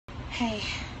Hey,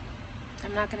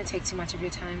 I'm not going to take too much of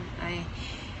your time. I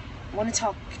want to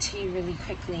talk to you really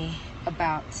quickly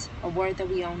about a word that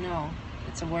we all know.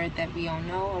 It's a word that we all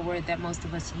know, a word that most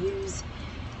of us use,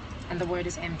 and the word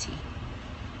is empty.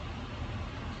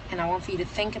 And I want for you to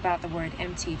think about the word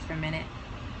empty for a minute.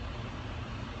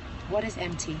 What is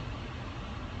empty?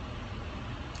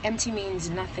 Empty means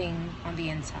nothing on the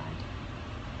inside.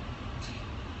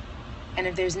 And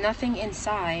if there's nothing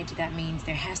inside, that means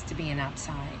there has to be an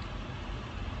outside.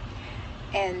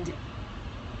 And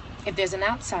if there's an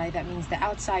outside, that means the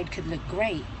outside could look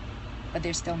great, but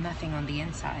there's still nothing on the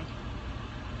inside.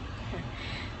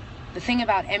 The thing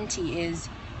about empty is,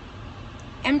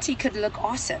 empty could look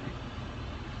awesome.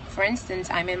 For instance,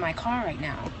 I'm in my car right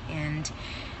now, and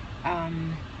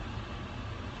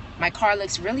my car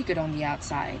looks really good on the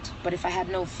outside, but if I had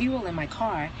no fuel in my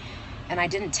car and I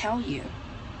didn't tell you,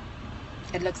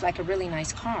 it looks like a really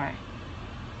nice car,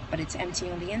 but it's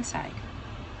empty on the inside.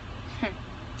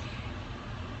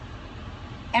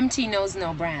 Empty knows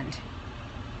no brand.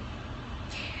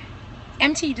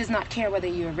 Empty does not care whether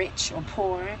you're rich or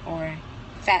poor, or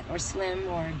fat or slim,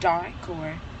 or dark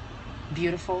or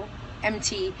beautiful.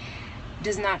 Empty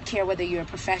does not care whether you're a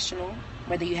professional,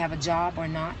 whether you have a job or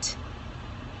not.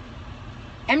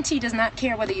 Empty does not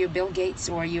care whether you're Bill Gates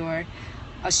or you're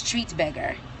a street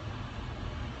beggar.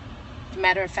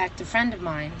 Matter of fact, a friend of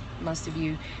mine, most of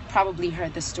you probably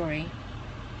heard the story,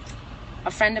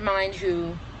 a friend of mine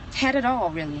who had it all,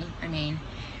 really. I mean,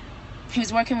 he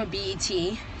was working with BET.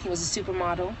 He was a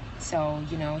supermodel, so,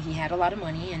 you know, he had a lot of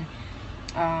money,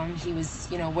 and he was,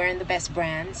 you know, wearing the best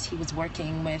brands. He was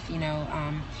working with, you know,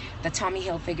 the Tommy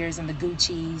Hilfigers and the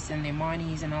Gucci's and the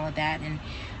Armani's and all of that,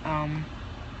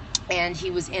 and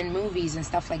he was in movies and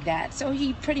stuff like that. So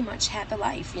he pretty much had the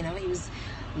life, you know. He was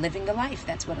living the life.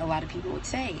 That's what a lot of people would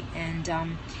say.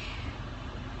 And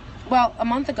well, a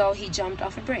month ago he jumped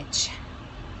off a bridge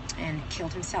and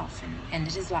killed himself and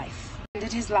ended his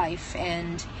life.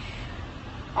 And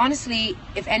honestly,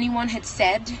 if anyone had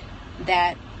said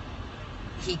that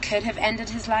he could have ended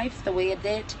his life the way it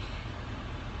did,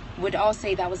 would all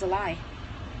say that was a lie,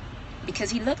 because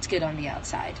he looked good on the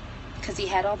outside, because he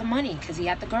had all the money, because he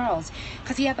had the girls,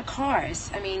 because he had the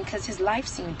cars. I mean, because his life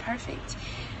seemed perfect.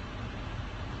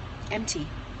 Empty.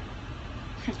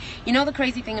 You know, the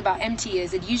crazy thing about empty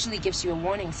is it usually gives you a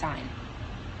warning sign.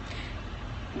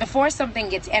 Before something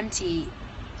gets empty,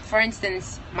 for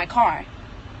instance, my car,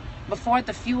 before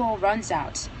the fuel runs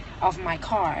out of my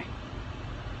car,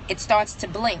 it starts to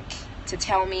blink to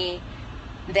tell me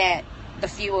that the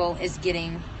fuel is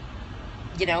getting,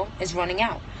 you know, is running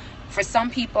out. For some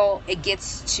people, it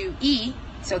gets to E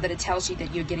so that it tells you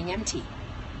that you're getting empty.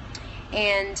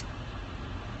 And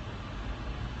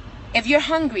if you're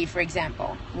hungry, for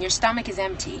example, and your stomach is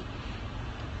empty,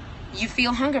 you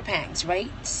feel hunger pangs, right?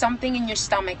 Something in your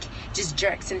stomach just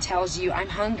jerks and tells you, I'm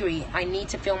hungry. I need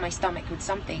to fill my stomach with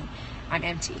something. I'm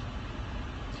empty.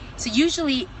 So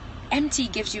usually, empty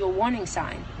gives you a warning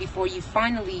sign before you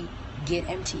finally get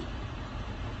empty.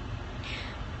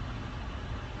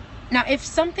 Now, if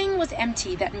something was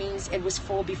empty, that means it was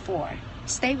full before.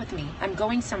 Stay with me. I'm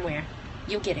going somewhere.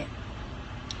 You'll get it.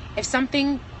 If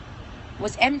something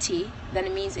was empty, then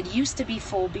it means it used to be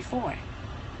full before.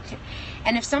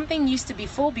 And if something used to be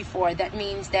full before, that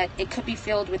means that it could be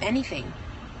filled with anything.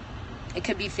 It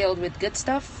could be filled with good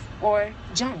stuff or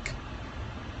junk.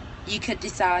 You could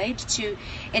decide to,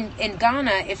 in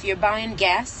Ghana, if you're buying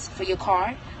gas for your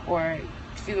car, or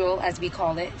fuel as we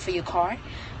call it for your car,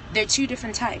 there are two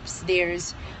different types.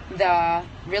 There's the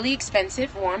really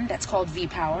expensive one that's called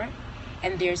V-Power,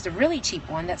 and there's the really cheap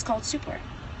one that's called Super.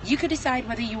 You could decide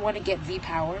whether you want to get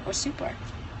V-Power or Super.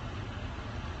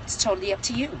 It's totally up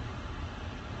to you.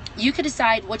 You could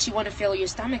decide what you want to fill your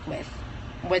stomach with,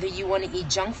 whether you want to eat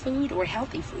junk food or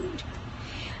healthy food.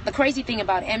 The crazy thing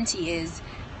about empty is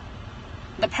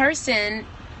the person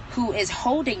who is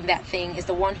holding that thing is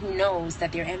the one who knows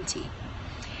that they're empty.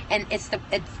 And it's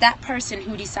that person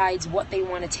who decides what they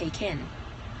want to take in.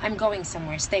 I'm going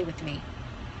somewhere. Stay with me.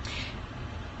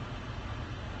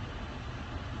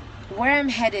 Where I'm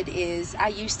headed is, I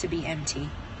used to be empty.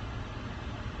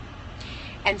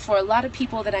 And for a lot of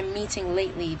people that I'm meeting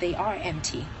lately, they are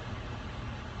empty.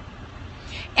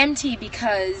 Empty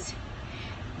because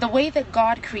the way that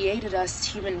God created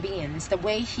us human beings, the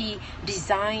way He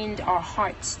designed our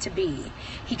hearts to be,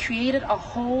 He created a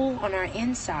hole on our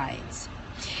insides.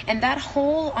 And that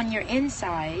hole on your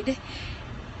inside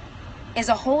is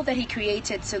a hole that He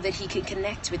created so that He can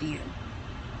connect with you.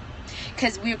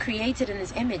 because we're created in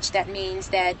his image. That means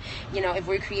that, if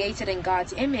we're created in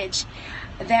God's image,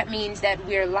 that means that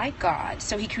we're like God.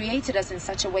 So he created us in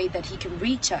such a way that he can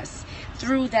reach us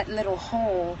through that little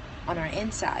hole on our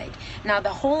inside. Now,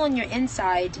 the hole on your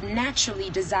inside naturally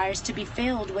desires to be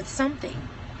filled with something.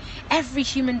 Every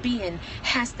human being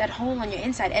has that hole on your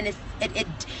inside, and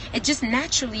it just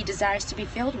naturally desires to be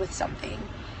filled with something.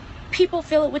 People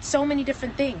fill it with so many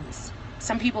different things.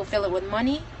 Some people fill it with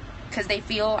money, because they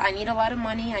feel, I need a lot of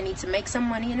money, I need to make some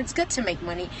money, and it's good to make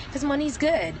money, because money's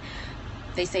good.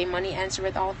 They say money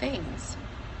answereth all things.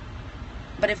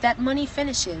 But if that money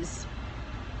finishes,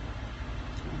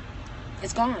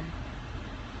 it's gone.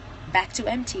 Back to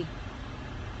empty.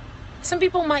 Some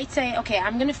people might say, okay,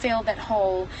 I'm going to fill that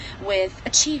hole with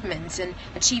achievements and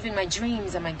achieving my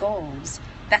dreams and my goals.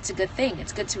 That's a good thing.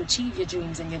 It's good to achieve your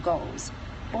dreams and your goals.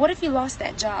 But what if you lost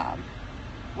that job?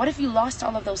 What if you lost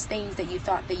all of those things that you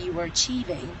thought that you were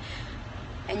achieving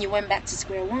and you went back to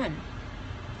square one?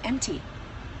 Empty.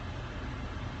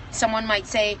 Someone might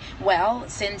say, well,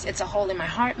 since it's a hole in my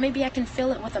heart, maybe I can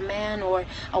fill it with a man or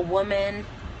a woman.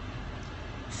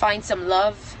 Find some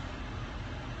love.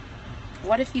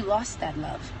 What if you lost that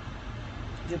love?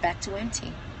 You're back to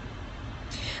empty.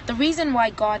 The reason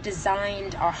why God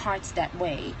designed our hearts that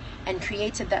way and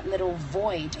created that little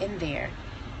void in there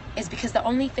is because the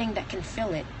only thing that can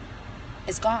fill it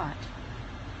is God.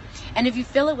 And if you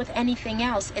fill it with anything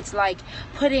else, it's like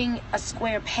putting a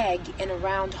square peg in a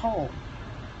round hole.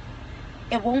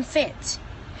 It won't fit.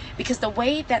 Because the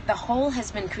way that the hole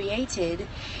has been created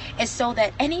is so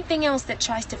that anything else that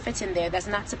tries to fit in there that's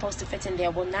not supposed to fit in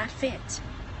there will not fit.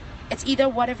 It's either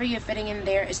whatever you're fitting in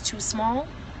there is too small,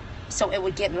 so it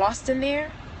would get lost in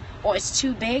there, or it's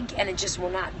too big and it just will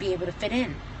not be able to fit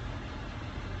in.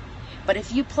 But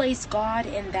if you place God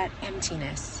in that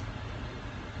emptiness,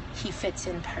 he fits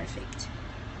in perfect.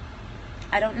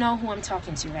 I don't know who I'm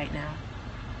talking to right now,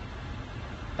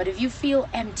 but if you feel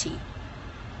empty,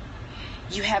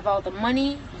 you have all the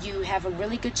money, you have a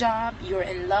really good job, you're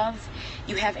in love,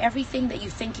 you have everything that you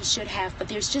think you should have, but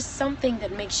there's just something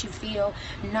that makes you feel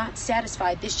not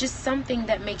satisfied. There's just something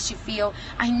that makes you feel,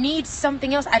 I need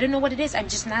something else. I don't know what it is. I'm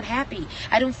just not happy.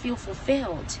 I don't feel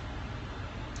fulfilled.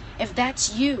 If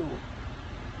that's you,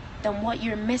 then what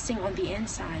you're missing on the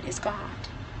inside is God.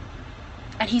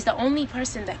 And he's the only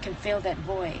person that can fill that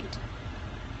void.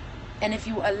 And if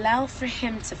you allow for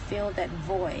him to fill that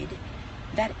void,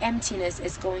 that emptiness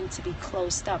is going to be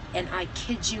closed up. And I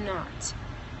kid you not,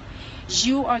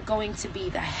 you are going to be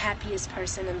the happiest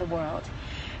person in the world,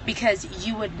 because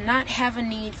you would not have a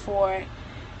need for,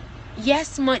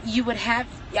 yes, you would have,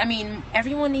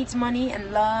 everyone needs money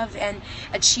and love and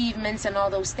achievements and all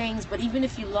those things. But even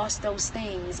if you lost those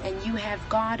things and you have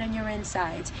God on your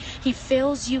inside, he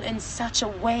fills you in such a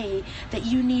way that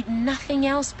you need nothing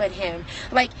else but him.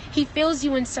 Like, he fills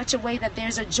you in such a way that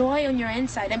there's a joy on your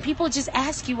inside. And people just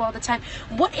ask you all the time,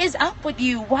 what is up with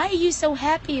you? Why are you so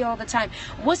happy all the time?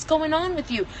 What's going on with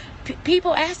you?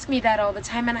 People ask me that all the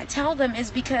time, and I tell them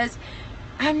it's because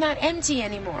I'm not empty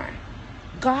anymore.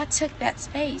 God took that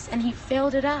space and he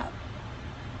filled it up.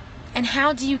 And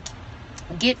how do you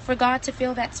get for God to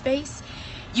fill that space?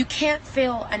 You can't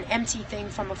fill an empty thing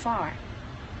from afar.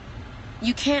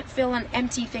 You can't fill an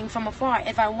empty thing from afar.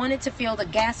 If I wanted to fill the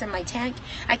gas in my tank,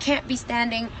 I can't be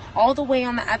standing all the way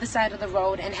on the other side of the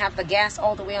road and have the gas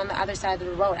all the way on the other side of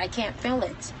the road. I can't fill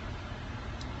it.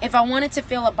 If I wanted to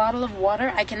fill a bottle of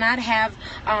water, I cannot have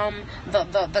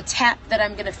the tap that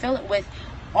I'm going to fill it with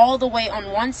all the way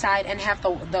on one side and have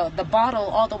the bottle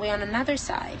all the way on another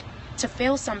side. To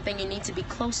fill something, you need to be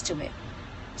close to it.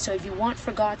 So if you want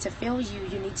for God to fill you,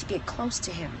 you need to get close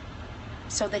to him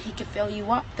so that he can fill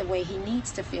you up the way he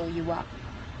needs to fill you up.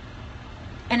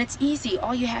 And it's easy.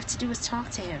 All you have to do is talk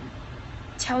to him.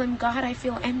 Tell him, God, I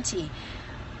feel empty.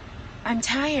 I'm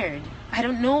tired. I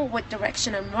don't know what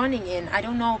direction I'm running in. I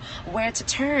don't know where to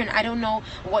turn. I don't know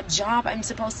what job I'm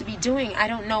supposed to be doing. I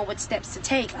don't know what steps to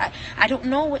take. I don't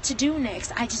know what to do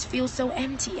next. I just feel so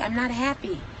empty. I'm not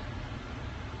happy.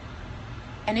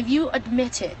 And if you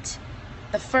admit it,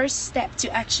 the first step to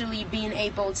actually being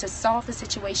able to solve the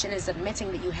situation is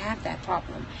admitting that you have that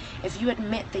problem. If you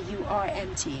admit that you are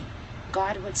empty,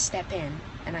 God would step in,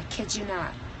 and I kid you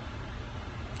not,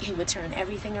 he would turn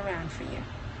everything around for you.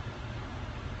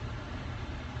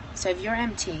 So if you're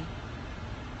empty,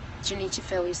 you need to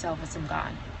fill yourself with some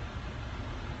God.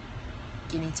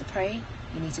 You need to pray.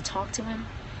 You need to talk to him.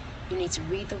 You need to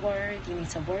read the word. You need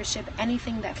to worship.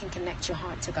 Anything that can connect your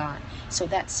heart to God. So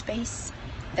that space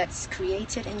that's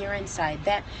created in your inside,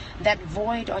 that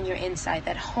void on your inside,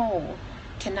 that hole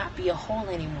cannot be a hole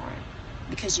anymore,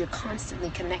 because you're constantly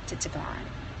connected to God.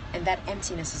 and that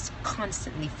emptiness is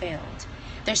constantly filled.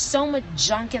 There's so much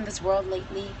junk in this world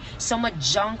lately, so much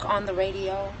junk on the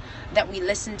radio that we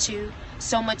listen to,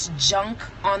 so much junk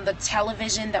on the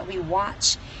television that we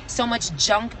watch, so much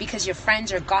junk because your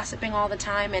friends are gossiping all the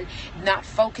time and not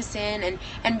focusing,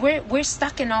 and we're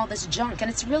stuck in all this junk,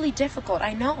 and it's really difficult.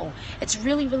 I know it's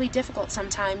really, really difficult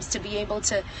sometimes to be able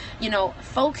to,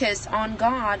 focus on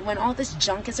God when all this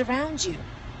junk is around you.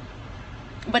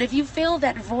 But if you fill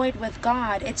that void with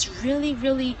God, it's really,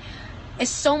 really,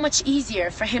 it's so much easier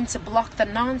for him to block the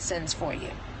nonsense for you,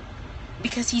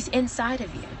 because he's inside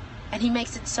of you, and he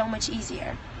makes it so much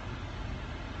easier.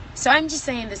 So I'm just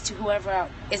saying this to whoever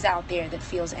is out there that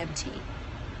feels empty,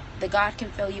 that God can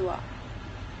fill you up,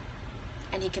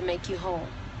 and he can make you whole,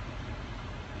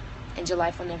 and your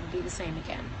life will never be the same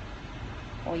again.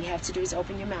 All you have to do is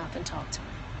open your mouth and talk to him.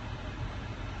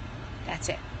 That's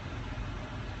it.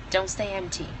 Don't stay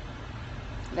empty.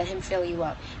 Let him fill you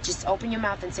up. Just open your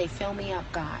mouth and say, fill me up,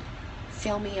 God.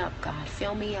 Fill me up, God.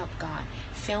 Fill me up, God.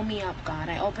 Fill me up, God.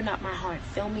 I open up my heart.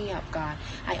 Fill me up, God.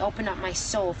 I open up my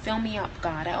soul. Fill me up,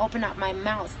 God. I open up my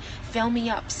mouth. Fill me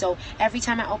up. So every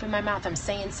time I open my mouth, I'm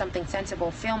saying something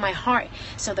sensible. Fill my heart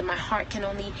so that my heart can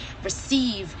only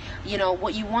receive,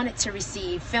 what you want it to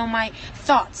receive. Fill my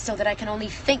thoughts so that I can only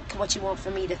think what you want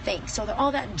for me to think, so that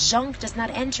all that junk does not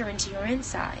enter into your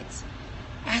insides.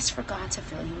 Ask for God to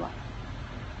fill you up.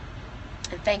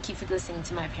 And thank you for listening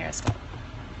to my Periscope.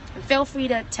 And feel free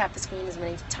to tap the screen as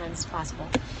many times as possible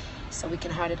so we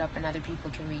can heart it up and other people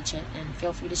can reach it. And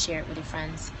feel free to share it with your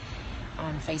friends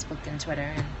on Facebook and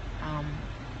Twitter. And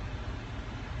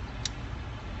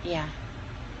yeah,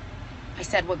 I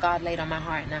said what God laid on my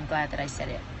heart, and I'm glad that I said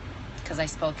it, because I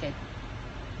spoke it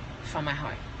from my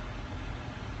heart.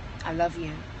 I love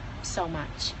you so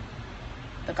much,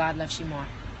 but God loves you more.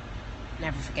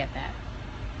 Never forget that.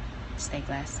 Stay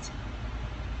blessed.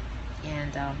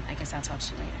 And I guess I'll talk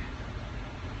to you later.